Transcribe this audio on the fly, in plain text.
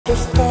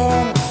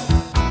understand.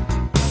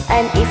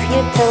 And if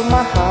you tell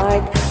my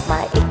heart,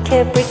 my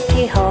icky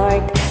bricky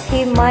heart,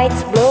 he might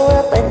blow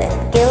up and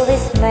then kill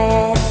this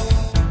man.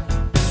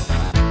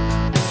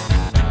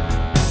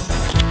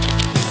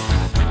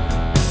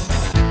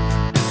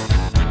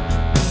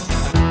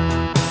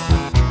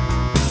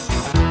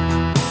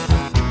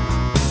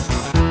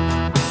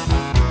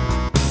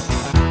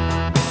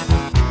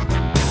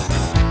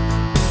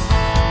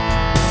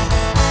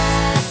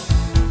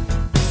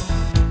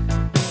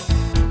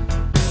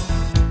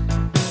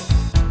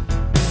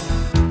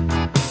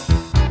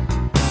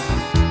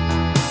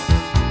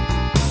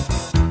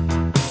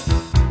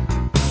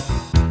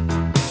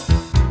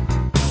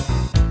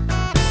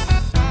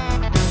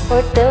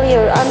 Or tell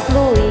your Aunt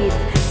Louise,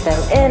 tell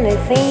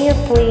anything you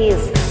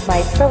please.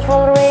 Myself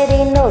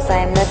already knows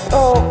I'm not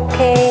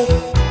okay.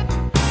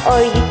 Or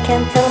you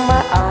can tell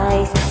my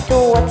eyes to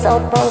what's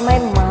out of my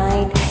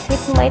mind. It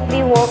might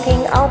be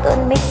walking out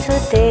on me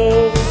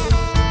today.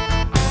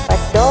 But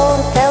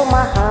don't tell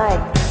my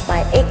heart,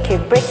 my achy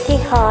breaky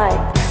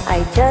heart,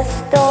 I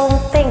just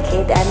don't think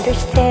he'd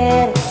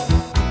understand.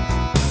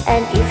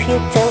 And if you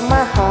tell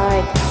my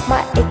heart,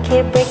 my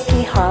achy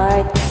breaky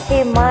heart,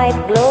 he might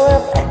blow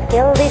up and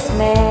kill this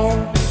man.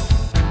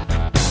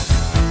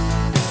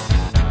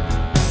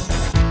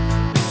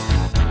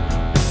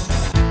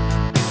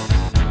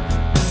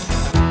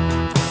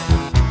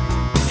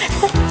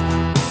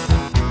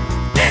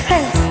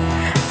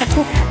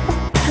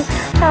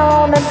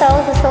 Ako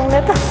natawa sa song na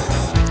to.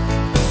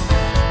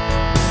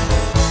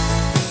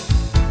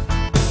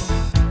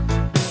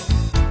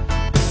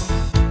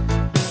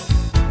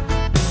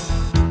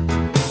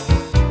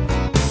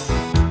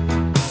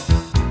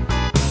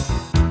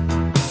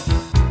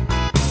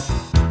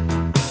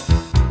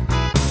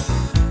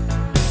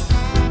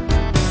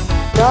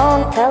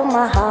 Don't tell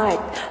my heart,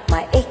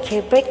 my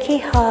achy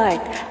breaky heart,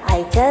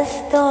 I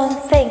just don't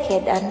think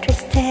he'd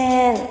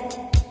understand.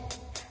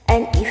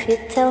 And if you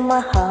tell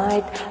my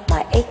heart,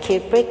 my achy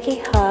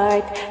breaky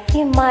heart,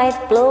 he might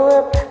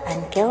blow up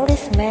and kill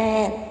this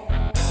man.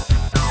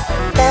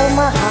 Tell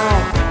my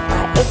heart,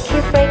 my achy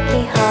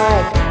breaky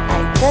heart,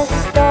 I just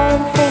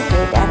don't think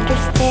he'd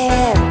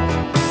understand.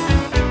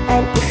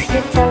 And if you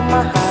tell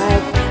my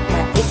heart,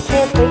 my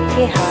achy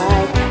breaky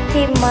heart,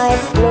 he might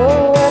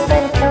blow up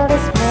and kill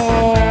this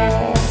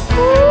man.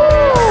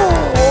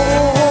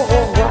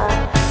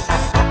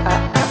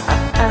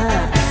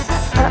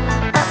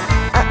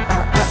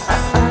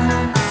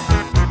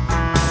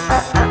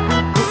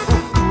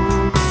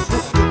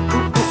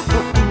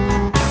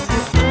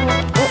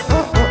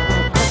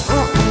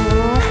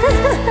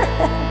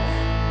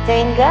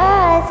 Then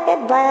guys,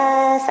 get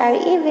blessed. Our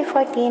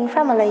EV14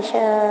 from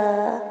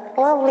Malaysia.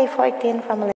 Lovely 14 from Malaysia.